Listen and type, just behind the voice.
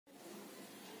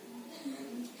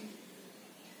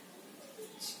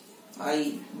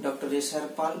I, Dr. S.R.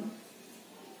 Pal,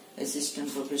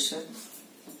 Assistant Professor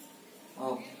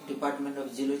of Department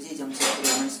of Zoology,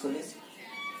 Jamshedpur Women's College.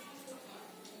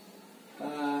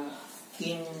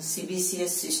 In CBCS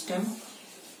system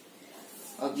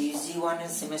of UG1 and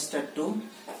semester 2,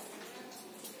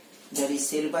 there is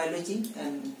cell biology,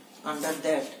 and under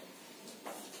that,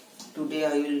 today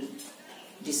I will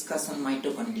discuss on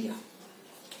mitochondria.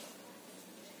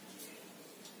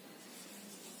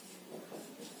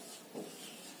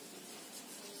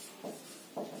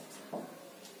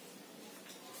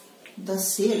 The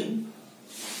cell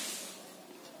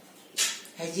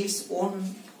has its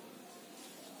own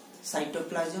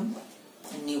cytoplasm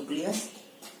and nucleus,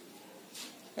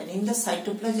 and in the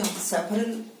cytoplasm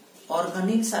several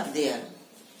organelles are there.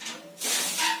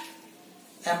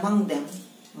 Among them,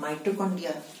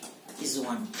 mitochondria is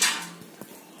one.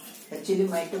 Actually,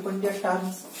 mitochondria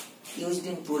terms used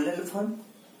in plural form,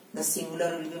 the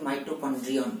singular will be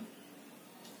mitochondrion.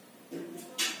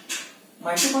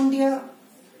 Mitochondria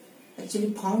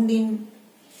actually found in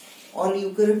all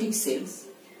eukaryotic cells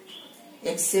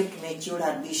except matured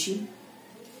RBC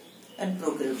and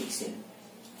prokaryotic cell.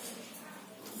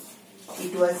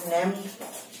 It was named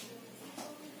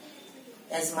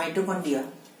as mitochondria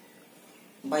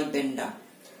by Benda.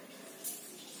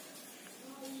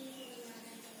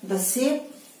 The shape,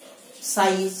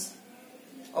 size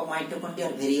of mitochondria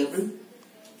are variable,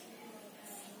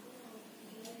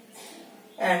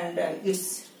 and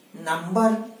its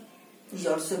number is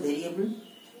also variable.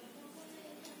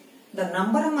 The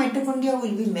number of mitochondria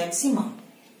will be maximum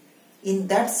in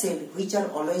that cell which are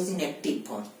always in active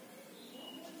form.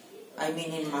 I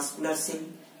mean in muscular cell,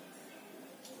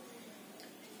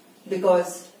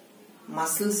 because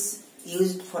muscles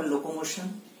used for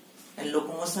locomotion, and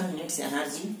locomotion needs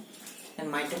energy, and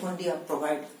mitochondria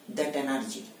provide that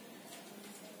energy.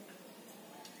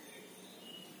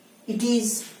 It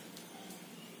is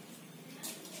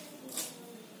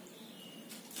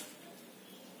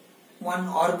one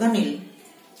organelle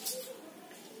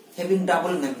having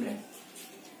double membrane.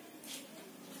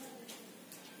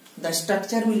 The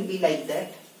structure will be like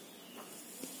that.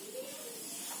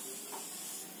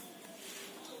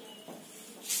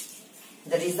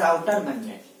 That is the outer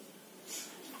membrane,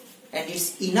 and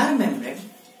its inner membrane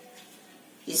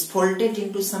is folded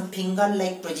into some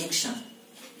finger-like projection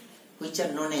which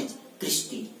are known as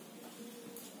cristae.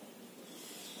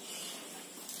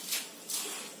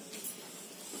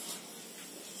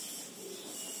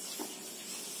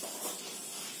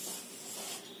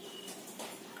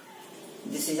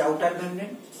 This is outer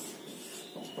membrane.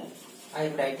 I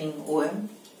am writing OM.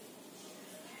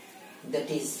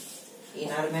 That is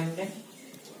inner membrane.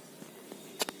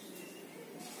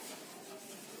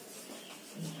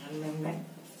 Inner membrane.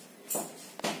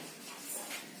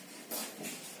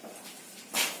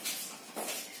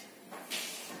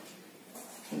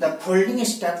 The folding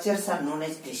structures are known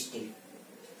as cristae.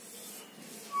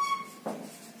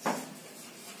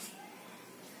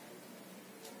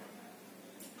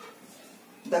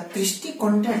 The cristae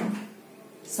contain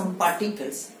some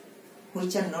particles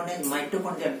which are known as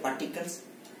mitochondrial particles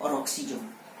or oxygen.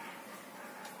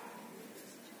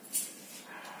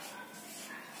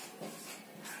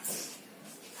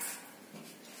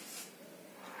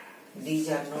 These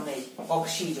are known as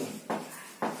oxygen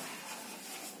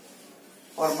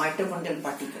or mitochondrial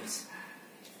particles.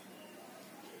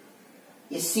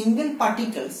 A single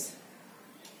particle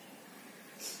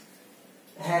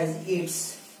has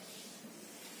its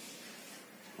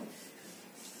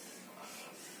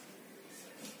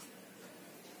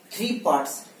three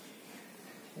parts,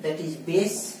 that is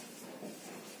base,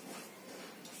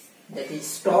 that is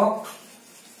stalk,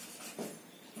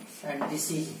 and this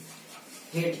is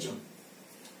head zone.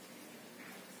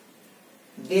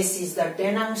 Base is the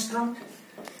 10 angstrom,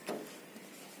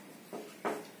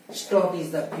 stalk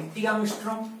is the 50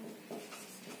 angstrom,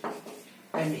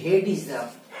 and head is the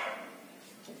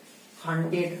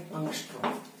 100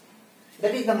 angstrom.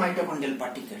 That is the mitochondrial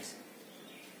particles.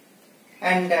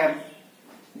 And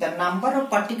the number of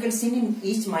particles in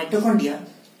each mitochondria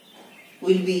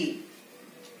will be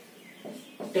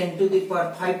 10 to the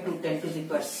power 5 to 10 to the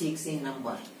power 6 in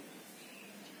number.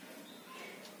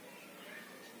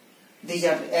 These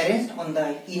are arranged on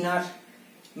the inner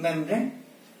membrane.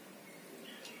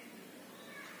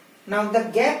 Now the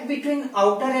gap between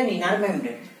outer and inner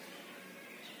membrane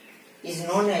is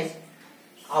known as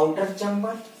outer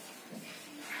chamber,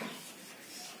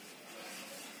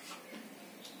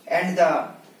 and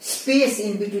the space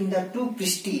in between the two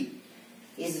cristae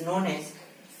is known as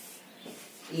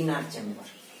inner chamber.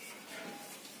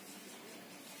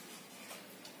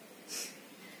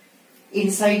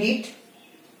 Inside it,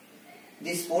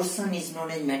 this portion is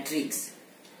known as matrix,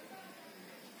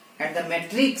 and the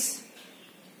matrix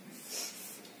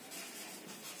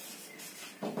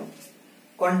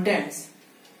contains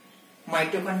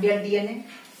mitochondrial DNA,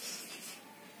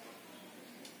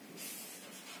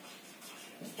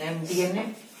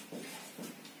 mDNA,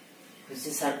 which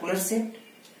is circular shaped.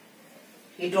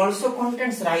 It also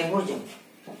contains ribosome.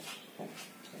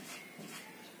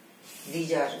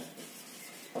 These are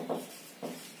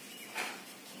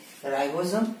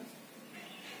ribosome,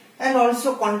 and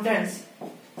also contains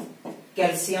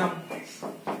calcium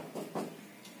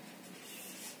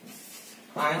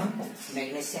ion,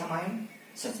 magnesium ion,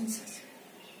 such and such.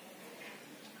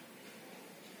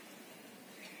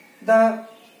 The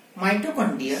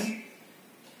mitochondria,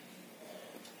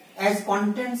 as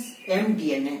contains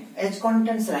mDNA, as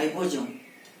contains ribosome,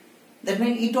 that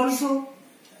means it also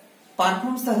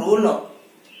performs the role of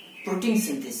protein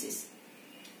synthesis.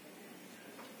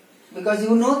 Because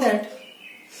you know that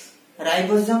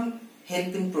ribosome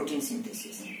help in protein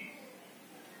synthesis.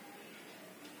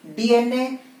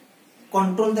 DNA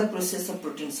control the process of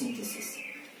protein synthesis.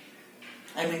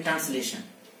 I mean translation.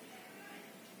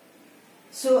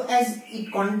 So as it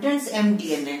contains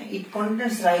mDNA, it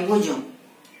contains ribosome,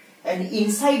 and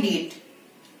inside it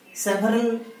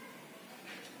several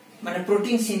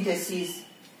protein synthesis,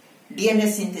 DNA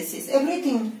synthesis,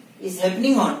 everything is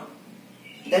happening on.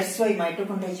 That's why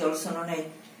mitochondria is also known as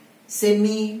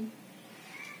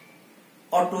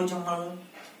semi-autosomal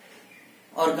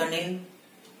organelle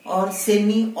or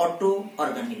semi-auto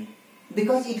organelle,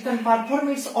 because it can perform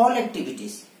its all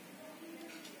activities.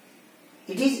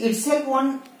 It is itself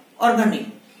one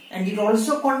organelle, and it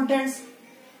also contains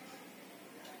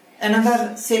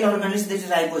another cell organelle, that is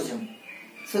ribosome.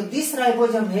 So this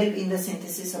ribosome help in the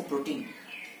synthesis of protein.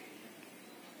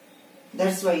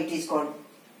 That's why it is called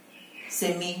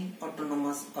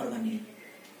semi-autonomous organelle.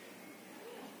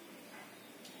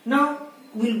 Now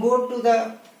we'll go to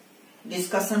the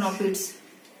discussion of its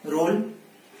role.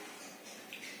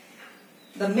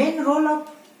 The main role of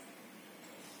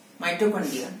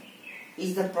mitochondria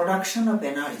is the production of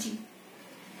energy.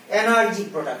 Energy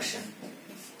production.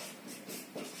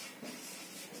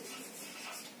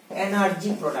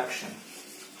 Energy production.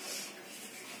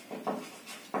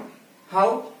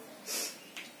 How?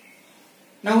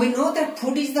 Now we know that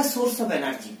food is the source of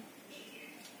energy.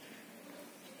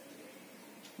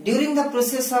 During the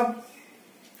process of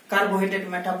carbohydrate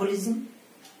metabolism,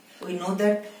 we know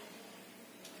that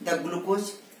the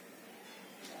glucose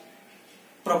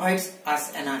provides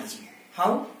us energy.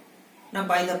 How? Now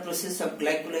by the process of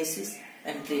glycolysis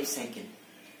and Krebs cycle.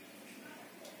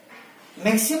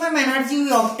 Maximum energy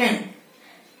we obtain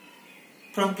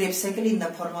from Krebs cycle in the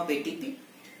form of ATP,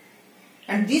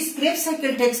 and this Krebs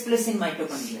cycle takes place in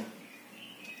mitochondria.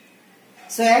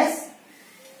 So as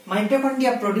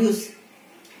mitochondria produce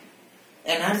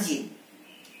energy,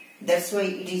 that's why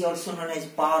it is also known as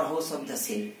powerhouse of the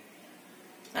cell.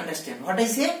 Understand what I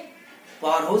say?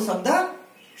 Powerhouse of the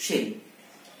cell.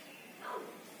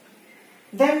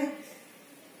 Then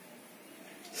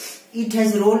it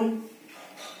has role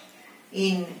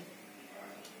in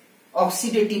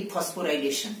oxidative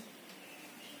phosphorylation.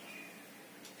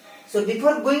 So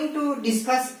before going to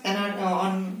discuss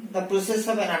on the process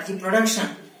of energy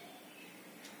production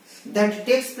that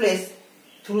takes place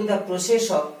through the process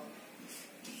of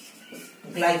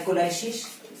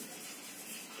glycolysis,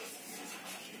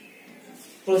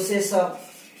 process of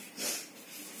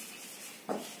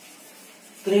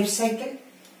Krebs cycle,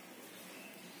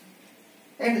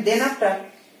 and then after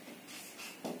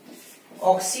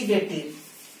oxidative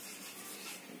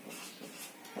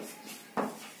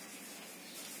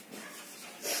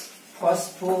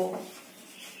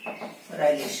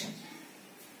phosphorylation.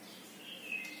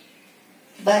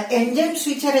 The enzymes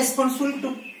which are responsible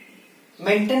to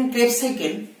maintain Krebs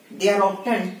cycle, they are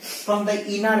obtained from the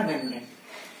inner membrane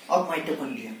of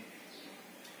mitochondria.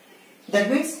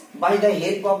 That means by the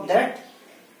help of that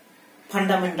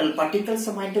fundamental particles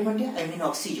of mitochondria, I mean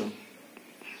oxygen,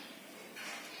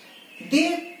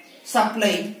 they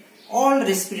supply all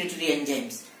respiratory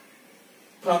enzymes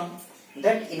from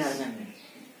that inner membrane.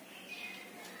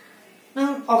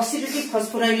 Now oxidative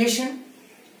phosphorylation,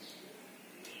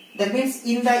 that means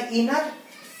in the inner,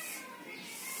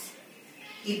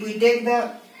 if we take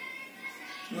the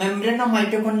membrane of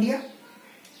mitochondria,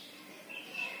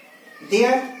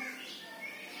 their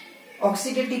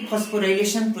oxidative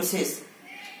phosphorylation process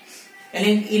and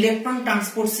an electron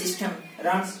transport system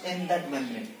runs in that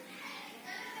membrane,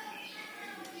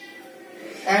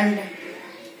 and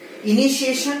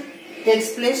initiation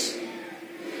takes place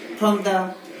from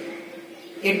the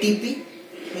ATP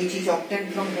which is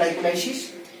obtained from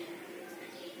glycolysis,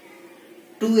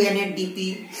 2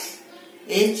 NADPH,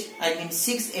 I mean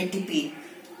 6 ATP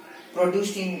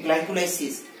produced in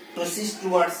glycolysis proceeds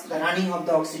towards the running of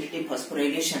the oxidative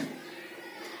phosphorylation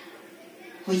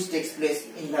which takes place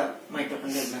in the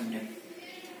mitochondrial membrane.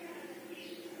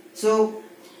 So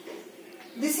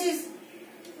this is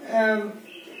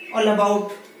all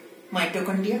about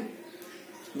mitochondria,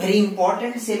 very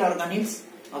important cell organelles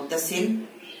of the cell,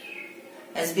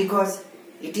 as because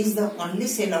it is the only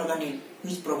cell organelle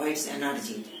which provides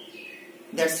energy.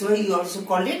 That's why you also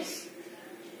call it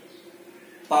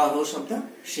powerhouse of the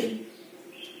cell.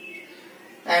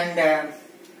 And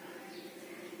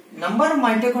number of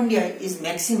mitochondria is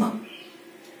maximum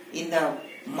in the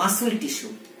muscle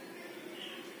tissue,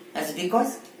 as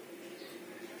because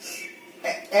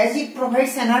as it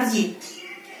provides energy,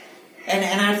 and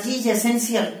energy is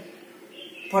essential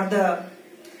for the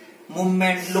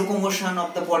movement, locomotion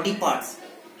of the body parts,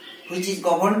 which is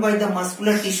governed by the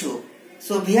muscular tissue.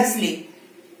 So obviously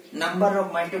number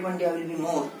of mitochondria will be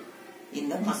more in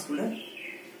the muscular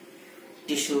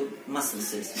tissue, muscle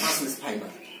cells, muscle fiber.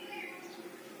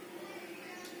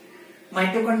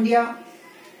 Mitochondria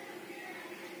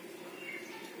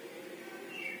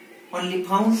only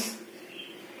found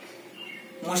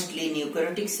mostly in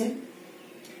eukaryotic cell.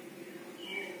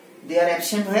 They are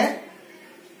absent where?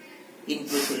 In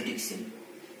prokaryotic cell,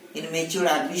 in mature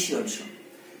RBC also.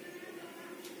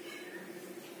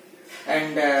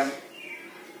 And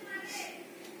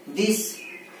this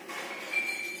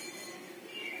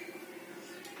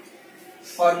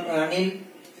organelle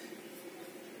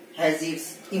has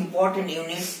its important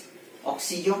units,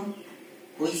 oxygen,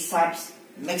 which serves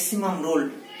maximum role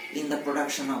in the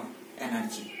production of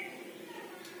energy.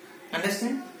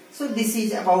 Understand? So this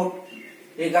is about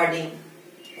regarding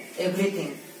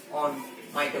everything on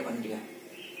mitochondria.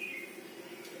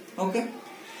 Okay?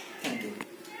 Thank you.